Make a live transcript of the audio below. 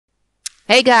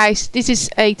Hey guys, this is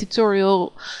a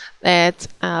tutorial that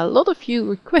a lot of you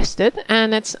requested,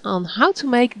 and it's on how to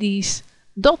make these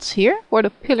dots here for the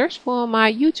pillars for my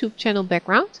YouTube channel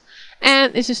background.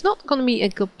 And this is not going to be a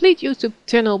complete YouTube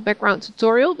channel background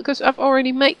tutorial because I've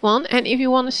already made one, and if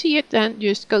you want to see it, then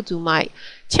just go to my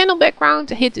channel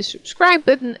background, hit the subscribe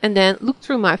button, and then look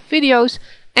through my videos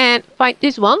and find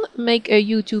this one, make a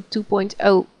YouTube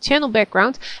 2.0 channel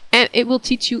background, and it will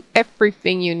teach you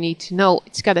everything you need to know.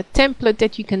 It's got a template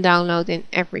that you can download and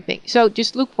everything. So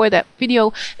just look for that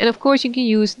video, and of course you can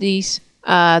use these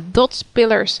dots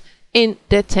pillars in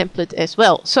that template as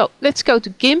well. So let's go to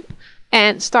GIMP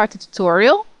and start the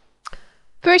tutorial.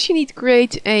 First you need to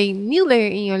create a new layer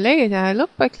in your layer dialog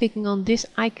by clicking on this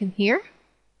icon here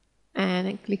and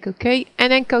then click OK,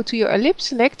 and then go to your ellipse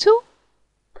select tool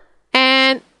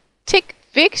and tick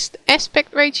fixed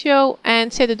aspect ratio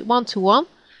and set it 1:1,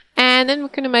 and then we're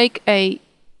going to make a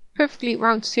perfectly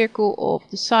round circle of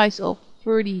the size of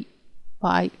 30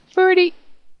 by 30,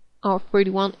 or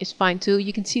 31 is fine too.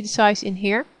 You can see the size in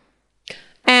here,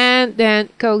 and then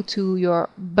go to your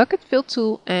bucket fill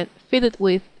tool and fill it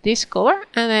with this color,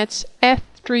 and that's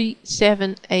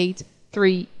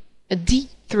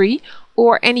F3783D3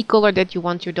 or any color that you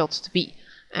want your dots to be,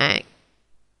 and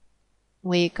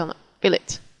we're gonna fill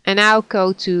it. And now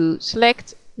go to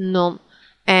select none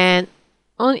and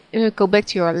go back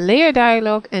to your layer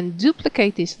dialog and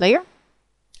duplicate this layer,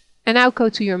 and now go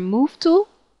to your move tool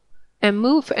and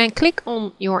move and click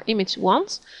on your image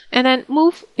once, and then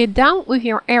move it down with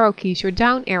your arrow keys, your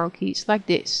down arrow keys, like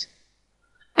this,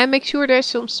 and make sure there's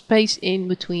some space in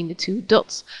between the two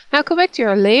dots. Now go back to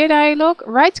your layer dialog,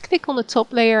 right click on the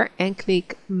top layer and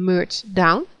click merge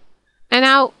down, and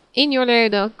now in your layer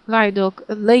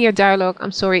dialog,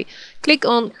 click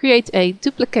on create a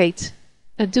duplicate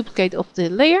of the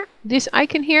layer, this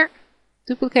icon here,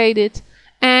 duplicate it,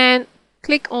 and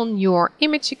click on your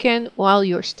image again while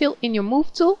you're still in your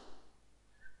move tool,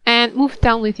 and move it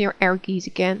down with your arrow keys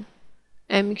again,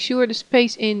 and make sure the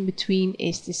space in between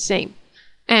is the same.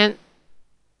 And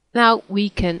now we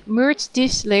can merge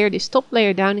this layer, this top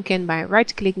layer, down again by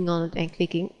right clicking on it and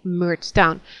clicking merge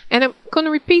down. And I'm going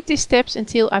to repeat these steps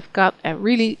until I've got a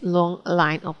really long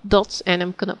line of dots, and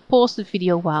I'm going to pause the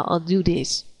video while I'll do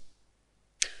this.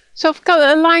 So I've got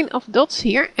a line of dots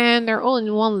here, and they're all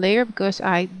in one layer because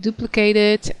I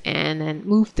duplicated and then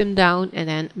moved them down and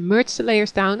then merged the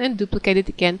layers down and duplicated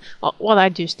again, what I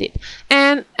just did.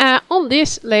 And on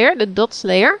this layer, the dots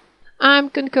layer, I'm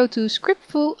going to go to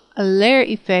Scriptful, Layer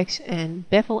Effects, and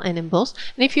Bevel and Emboss.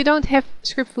 And if you don't have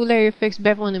Scriptful, Layer Effects,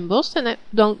 Bevel and Emboss, then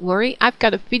don't worry. I've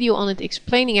got a video on it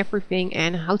explaining everything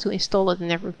and how to install it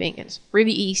and everything. It's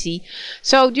really easy.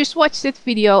 So just watch that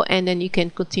video and then you can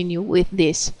continue with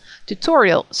this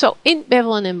tutorial. So in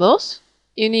Bevel and Emboss,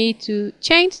 you need to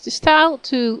change the style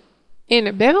to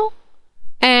inner bevel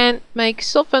and make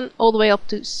soften all the way up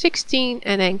to 16,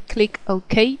 and then click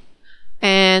OK.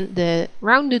 And the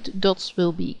rounded dots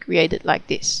will be created like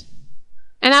this.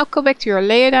 And now go back to your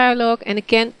layer dialog and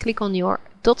again click on your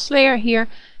dots layer here,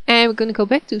 and we're going to go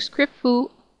back to Scriptful,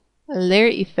 Layer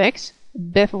Effects,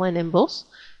 Bevel and Emboss,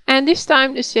 and this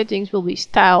time the settings will be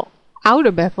style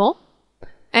outer bevel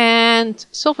and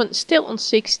soften still on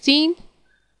 16,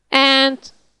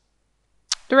 and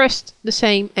the rest the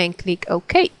same, and click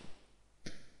OK.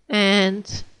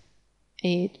 And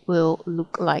it will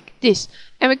look like this.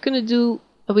 And we're going to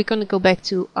go back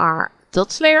to our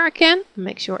dots layer again,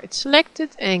 make sure it's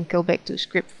selected, and go back to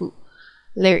Scriptful,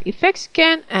 Layer Effects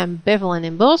again, and Bevel and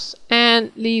Emboss,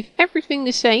 and leave everything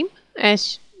the same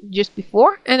as just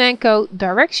before, and then go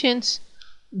directions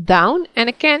down and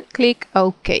again click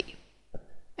OK,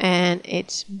 and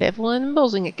it's bevel and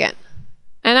embossing again.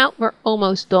 And now we're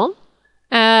almost done.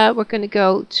 We're going to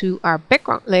go to our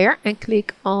background layer and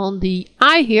click on the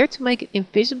eye here to make it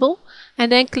invisible,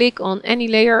 and then click on any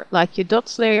layer like your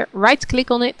dots layer, right click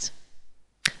on it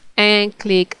and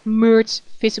click merge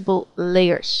visible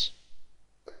layers,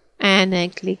 and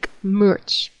then click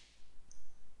merge.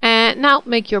 And now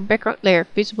make your background layer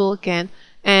visible again,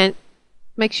 and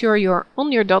make sure you're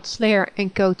on your dots layer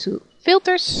and go to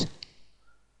filters,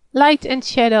 light and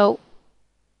shadow,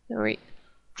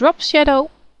 drop shadow,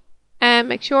 and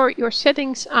make sure your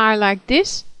settings are like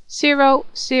this, 0,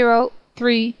 0,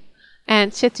 3,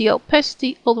 and set the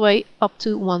opacity all the way up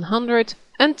to 100,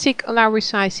 untick allow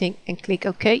resizing and click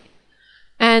OK.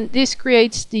 And this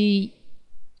creates the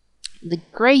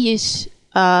grayish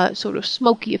sort of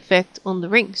smoky effect on the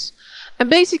rings. And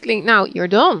basically now you're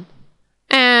done.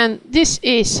 And this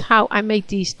is how I made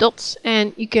these dots,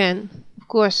 and you can of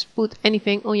course put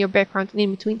anything on your background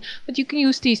in between, but you can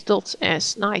use these dots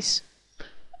as nice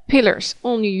pillars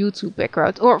on your YouTube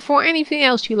background, or for anything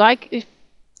else you like. If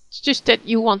it's just that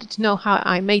you wanted to know how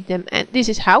I made them, and this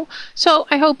is how. So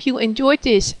I hope you enjoyed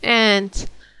this, and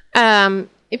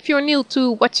if you're new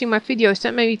to watching my videos,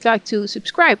 then maybe you'd like to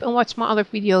subscribe and watch my other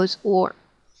videos, or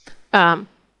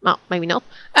well, maybe not.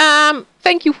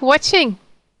 Thank you for watching.